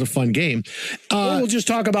because that was a fun game. We'll just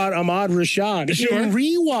talk about Ahmad Rashad. Sure.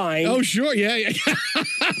 Rewind. Oh, sure. Yeah.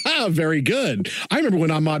 Very good. I remember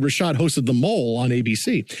when Ahmad Rashad hosted The Mole on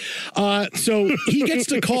ABC. So he gets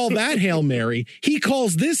to call that Hail Mary. He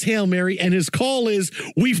calls this Hail Mary, and his call is,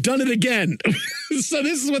 we've done it again. So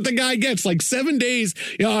this is what the guy gets, like 7 days.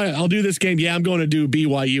 I'll do this game. Yeah, I'm going to do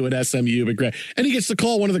BYU and SMU. And he gets to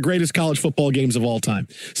call one of the greatest college football games of all time.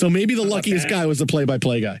 So maybe the luckiest guy was the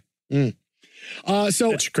play-by-play guy.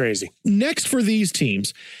 So that's crazy. Next for these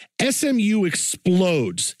teams, SMU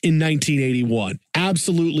explodes in 1981.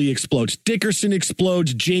 Absolutely explodes. Dickerson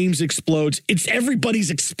explodes. James explodes.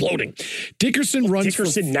 Everybody's exploding. Dickerson runs for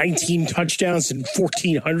 19 touchdowns and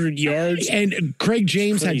 1,400 yards. And Craig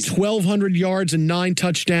James had 1,200 yards and 9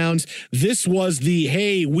 touchdowns. This was the,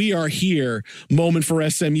 hey, we are here moment for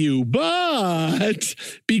SMU. But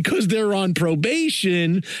because they're on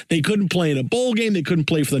probation, they couldn't play in a bowl game. They couldn't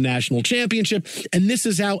play for the national championship. And this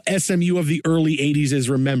is how SMU of the early 80s is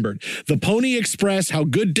remembered. The Pony Express, how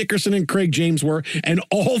good Dickerson and Craig James were, and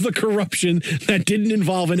all the corruption that didn't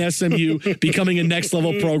involve an SMU becoming a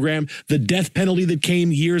next-level program. The death penalty that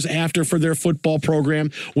came years after for their football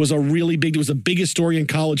program was it was the biggest story in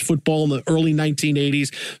college football in the early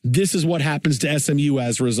 1980s. This is what happens to SMU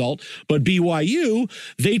as a result. But BYU,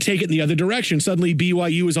 they take it in the other direction. Suddenly,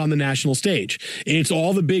 BYU is on the national stage. It's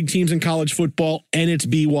all the big teams in college football, and it's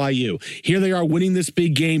BYU. Here they are winning this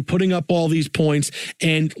big game, putting up all these points,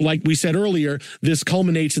 and like we said earlier, this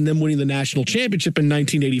culminates in them winning the national championship in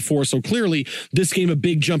 1984. So clearly, this game a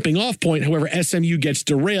big jumping off point. However, SMU gets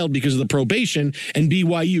derailed because of the probation, and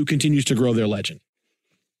BYU continues to grow their legend.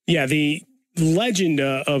 Yeah, the legend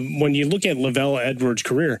of when you look at Lavelle Edwards'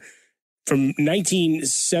 career from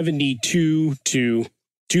 1972 to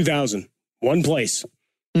 2000, one place,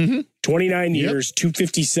 29 years,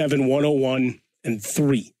 257, 101, and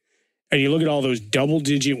 3. And you look at all those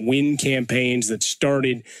double-digit win campaigns that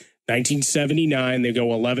started 1979. They go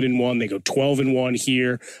 11-1. They go 12-1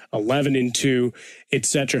 here, 11-2,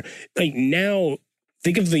 etc. Like now,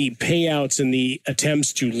 think of the payouts and the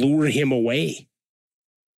attempts to lure him away,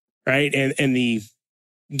 right? And the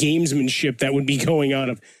gamesmanship that would be going on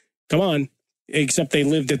of, come on, except they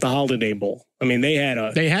lived at the Holiday Bowl. I mean, they had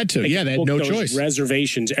to. Yeah, they had no choice.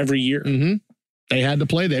 Reservations every year. Mm-hmm. They had to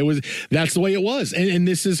play. That's the way it was. And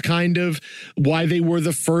this is kind of why they were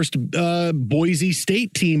the first Boise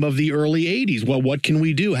State team of the early 80s. Well, what can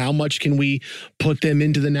we do? How much can we put them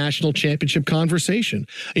into the national championship conversation?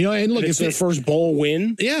 And look, it's their first bowl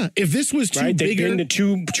win. Yeah. If this was too bigger. They've been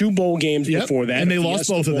to two bowl games before that. And they lost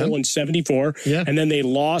both of them. In 74. Yeah. And then they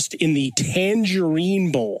lost in the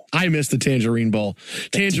Tangerine Bowl. I missed the Tangerine Bowl.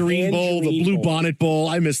 Tangerine Bowl, the Blue Bonnet Bowl.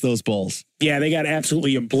 I miss those bowls. Yeah, they got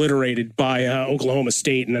absolutely obliterated by Oklahoma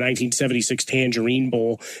State in the 1976 Tangerine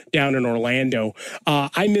Bowl down in Orlando.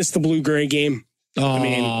 I missed the Blue-Gray game. I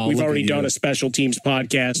mean, we've already done a special teams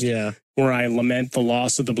podcast where I lament the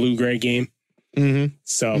loss of the Blue-Gray game. Mm-hmm.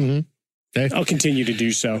 So I'll continue to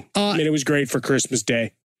do so. I mean, it was great for Christmas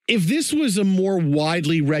Day. If this was a more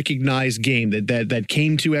widely recognized game that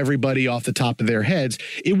came to everybody off the top of their heads,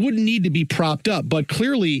 it wouldn't need to be propped up. But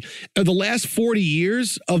clearly, the last 40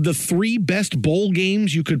 years of the 3 best bowl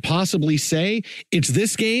games you could possibly say, it's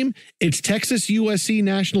this game, it's Texas USC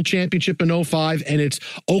National Championship in 2005, and it's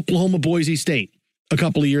Oklahoma Boise State a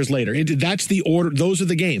couple of years later. That's the order. Those are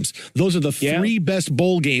the games. Those are the 3 best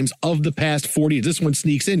bowl games of the past 40 years. This one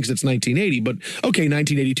sneaks in because it's 1980, but okay,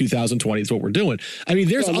 1980, 2020 is what we're doing. I mean,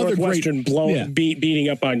 there's other Northwestern beating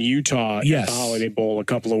up on Utah at the Holiday Bowl a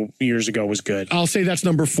couple of years ago was good. I'll say that's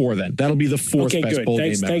number 4 then. That'll be the 4th best bowl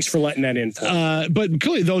game ever. Thanks for letting that in. But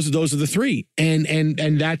clearly those are the 3.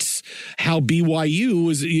 And that's how BYU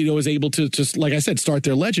is able to just, like I said, start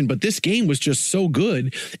their legend. But this game was just so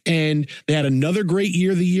good. And they had another great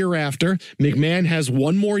year the year after. McMahon has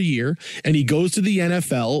one more year and he goes to the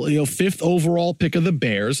NFL, 5th overall pick of the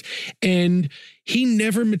Bears, and he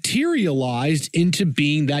never materialized into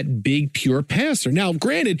being that big, pure passer. Now,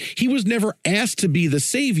 granted, he was never asked to be the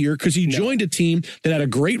savior because he joined a team that had a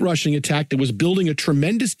great rushing attack that was building a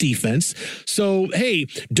tremendous defense. So, hey,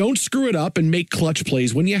 don't screw it up and make clutch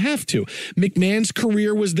plays when you have to. McMahon's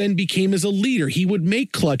career became as a leader. He would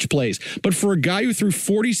make clutch plays. But for a guy who threw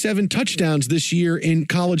 47 touchdowns this year in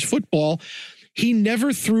college football, he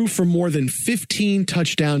never threw for more than 15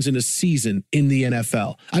 touchdowns in a season in the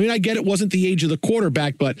NFL. I mean, I get it wasn't the age of the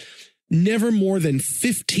quarterback, but never more than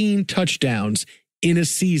 15 touchdowns in a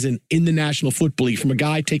season in the National Football League from a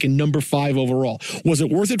guy taken number 5 overall. Was it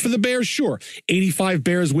worth it for the Bears? Sure. 85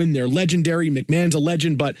 Bears win. They're legendary. McMahon's a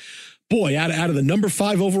legend, but boy, out of the number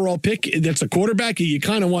 5 overall pick, that's a quarterback, you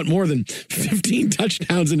kind of want more than 15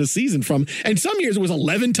 touchdowns in a season from. And some years it was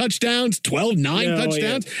 11 touchdowns, 12, 9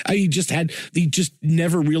 touchdowns. Yeah. He just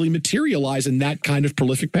never really materialized in that kind of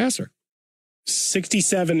prolific passer.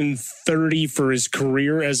 67-30 for his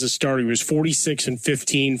career as a starter. He was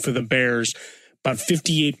 46-15 for the Bears, about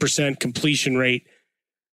 58% completion rate,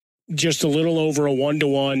 just a little over a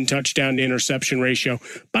 1-to-1 touchdown to interception ratio.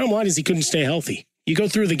 Bottom line is he couldn't stay healthy. You go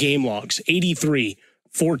through the game logs: 83,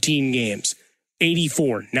 14 games,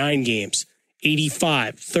 84, 9 games,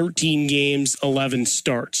 85, 13 games, 11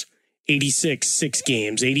 starts, 86, 6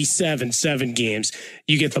 games, 87, 7 games.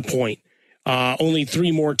 You get the point. Only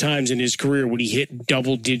 3 more times in his career would he hit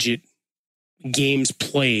double-digit games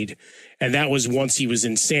played, and that was once he was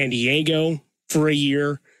in San Diego for a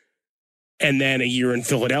year, and then a year in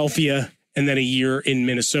Philadelphia, and then a year in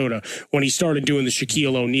Minnesota when he started doing the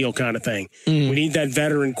Shaquille O'Neal kind of thing. We need that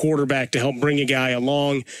veteran quarterback to help bring a guy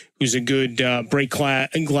along who's a good break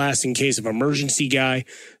glass in case of emergency guy.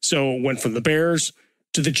 So went from the Bears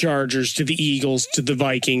to the Chargers to the Eagles to the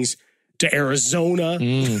Vikings to Arizona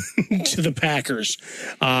to the Packers,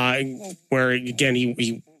 where again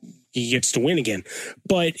he gets to win again.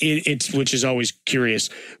 But it's which is always curious.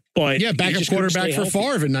 But yeah, backup quarterback for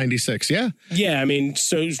Favre in '96. Yeah, I mean,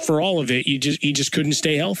 so for all of it, he just couldn't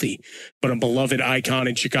stay healthy. But a beloved icon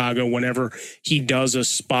in Chicago. Whenever he does a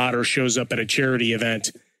spot or shows up at a charity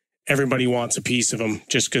event, everybody wants a piece of him.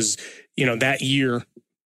 Just because that year.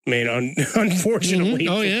 I mean, unfortunately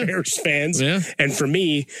for Bears fans, and for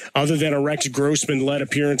me, other than a Rex Grossman-led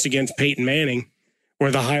appearance against Peyton Manning, where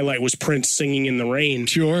the highlight was Prince singing in the rain.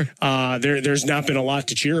 Sure. There's not been a lot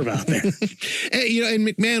to cheer about there. And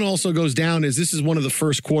McMahon also goes down as this is one of the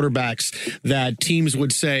first quarterbacks that teams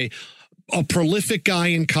would say, a prolific guy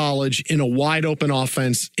in college in a wide open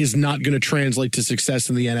offense is not going to translate to success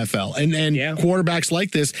in the NFL. And quarterbacks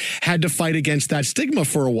like this had to fight against that stigma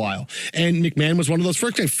for a while. And McMahon was one of those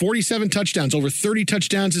first guys, 47 touchdowns, over 30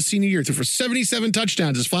 touchdowns his senior year, threw for 77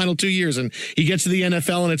 touchdowns his final 2 years. And he gets to the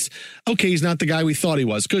NFL and it's, okay, he's not the guy we thought he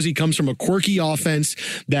was because he comes from a quirky offense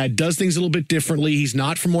that does things a little bit differently. He's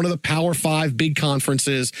not from one of the Power 5 big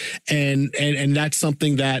conferences. And that's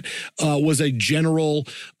something that was a general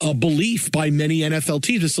belief by many NFL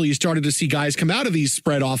teams. So you started to see guys come out of these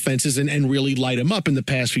spread offenses and really light them up in the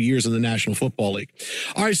past few years in the National Football League.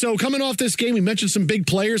 All right, so coming off this game, we mentioned some big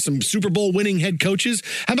players, some Super Bowl winning head coaches.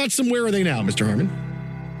 How about some where are they now, Mr. Harmon?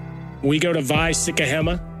 We go to Vi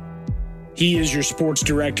Sikahema. He is your sports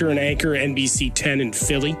director and anchor at NBC 10 in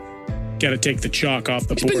Philly. Got to take the chalk off the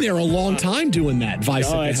board. He's been there a long time doing that, Vi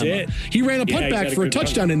Sikahema. That's it. He ran a putback for a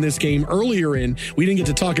touchdown in this game earlier in. We didn't get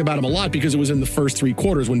to talk about him a lot because it was in the first 3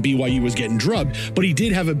 quarters when BYU was getting drubbed, but he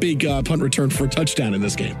did have a big punt return for a touchdown in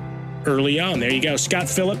this game. Early on, there you go. Scott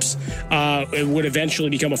Phillips would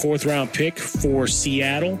eventually become a 4th-round pick for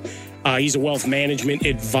Seattle. He's a wealth management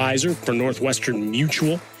advisor for Northwestern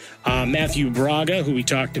Mutual. Matthew Braga, who we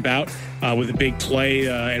talked about with a big play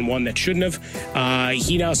and one that shouldn't have,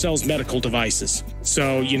 he now sells medical devices.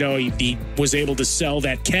 So, he was able to sell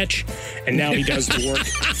that catch, and now he does the work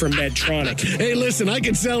for Medtronic. Hey, listen, I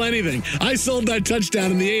can sell anything. I sold that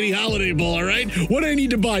touchdown in the 80 Holiday Bowl, all right? What do I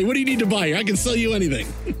need to buy? What do you need to buy? I can sell you anything.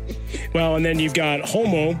 Well, and then you've got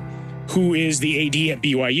Homo, who is the AD at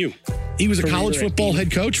BYU. He was a college football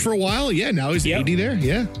head coach for a while. Yeah, now he's the AD there.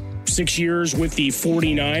 Yeah. 6 years with the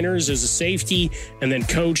 49ers as a safety, and then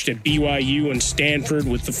coached at BYU and Stanford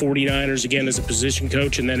with the 49ers again as a position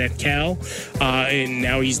coach, and then at Cal, and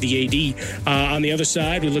now he's the AD. On the other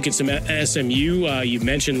side, we look at some SMU. You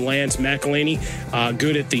mentioned Lance McElhaney,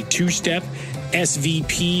 good at the 2-step,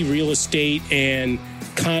 SVP real estate and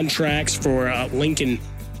contracts for Lincoln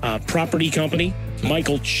Property Company.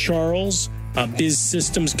 Michael Charles, biz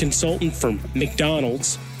systems consultant for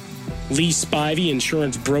McDonald's. Lee Spivey,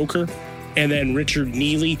 insurance broker, and then Richard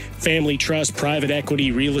Neely, family trust, private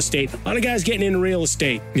equity, real estate. A lot of guys getting into real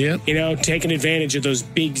estate. Yeah. Taking advantage of those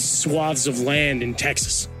big swaths of land in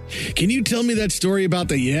Texas. Can you tell me that story about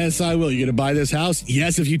the yes, I will? You're going to buy this house?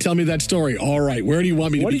 Yes, if you tell me that story. All right. Where do you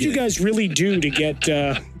want me to begin? What did you guys really do to get,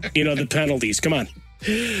 the penalties? Come on.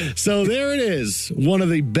 So there it is. One of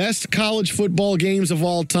the best college football games of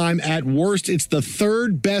all time. At worst, it's the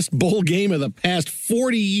 3rd best bowl game of the past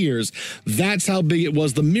 40 years. That's how big it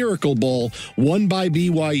was. The Miracle Bowl, won by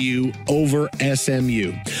BYU over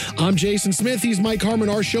SMU. I'm Jason Smith. He's Mike Harmon.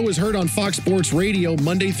 Our show is heard on Fox Sports Radio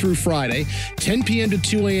Monday through Friday, 10 p.m. to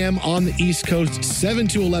 2 a.m. on the East Coast, 7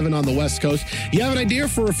 to 11 on the West Coast. You have an idea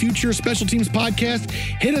for a future Special Teams podcast?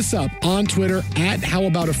 Hit us up on Twitter at How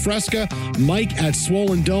About a Fresca, Mike at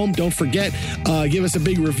Swollen Dome. Don't forget, give us a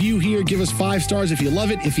big review here. Give us 5 stars if you love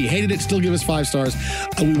it. If you hated it, still give us 5 stars.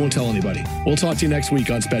 We won't tell anybody. We'll talk to you next week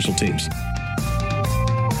on Special Teams.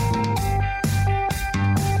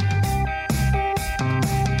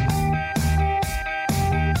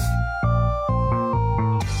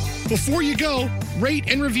 Before you go, rate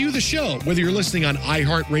and review the show, whether you're listening on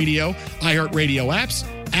iHeartRadio, iHeartRadio apps,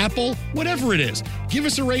 Apple, whatever it is. Give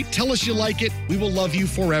us a rate. Tell us you like it. We will love you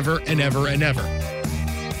forever and ever and ever.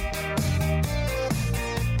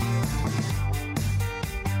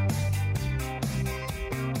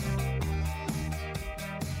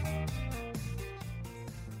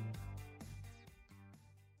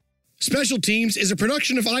 Special Teams is a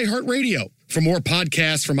production of iHeartRadio. For more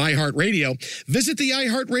podcasts from iHeartRadio, visit the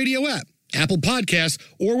iHeartRadio app, Apple Podcasts,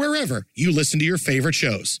 or wherever you listen to your favorite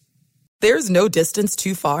shows. There's no distance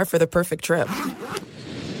too far for the perfect trip.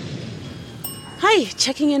 Hi,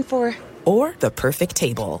 checking in for... Or the perfect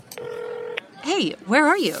table. Hey, where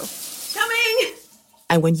are you? Coming!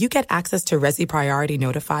 And when you get access to Resi Priority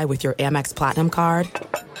Notify with your Amex Platinum card...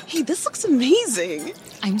 Hey, this looks amazing!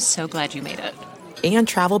 I'm so glad you made it. And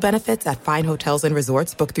travel benefits at fine hotels and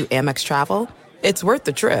resorts booked through Amex Travel, it's worth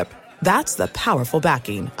the trip. That's the powerful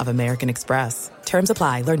backing of American Express. Terms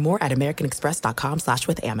apply. Learn more at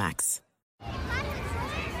americanexpress.com/withAmex.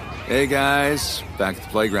 Hey, guys. Back at the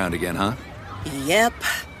playground again, huh? Yep.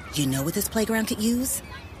 You know what this playground could use?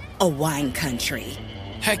 A wine country.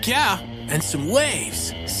 Heck yeah, and some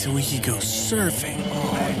waves so we could go surfing.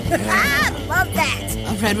 Oh, yeah. Love that.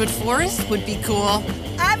 A redwood forest would be cool.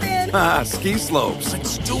 I'm in. Ski slopes.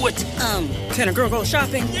 Let's do it. Can a girl go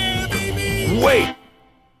shopping? Yeah, baby. Wait!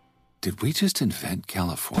 Did we just invent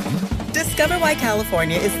California? Discover why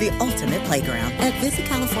California is the ultimate playground at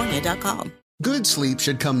visitcalifornia.com. Good sleep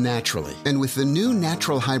should come naturally, and with the new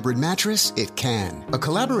Natural Hybrid mattress, it can. A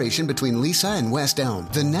collaboration between Lisa and West Elm,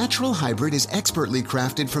 the Natural Hybrid is expertly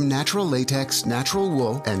crafted from natural latex, natural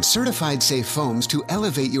wool, and certified safe foams to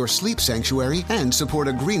elevate your sleep sanctuary and support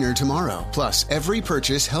a greener tomorrow. Plus, every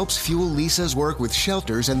purchase helps fuel Lisa's work with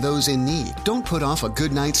shelters and those in need. Don't put off a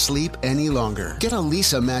good night's sleep any longer. Get a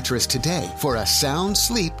Lisa mattress today for a sound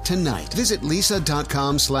sleep tonight. Visit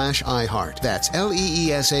lisa.com/iHeart. That's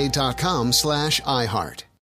LEESA.com/iHeart.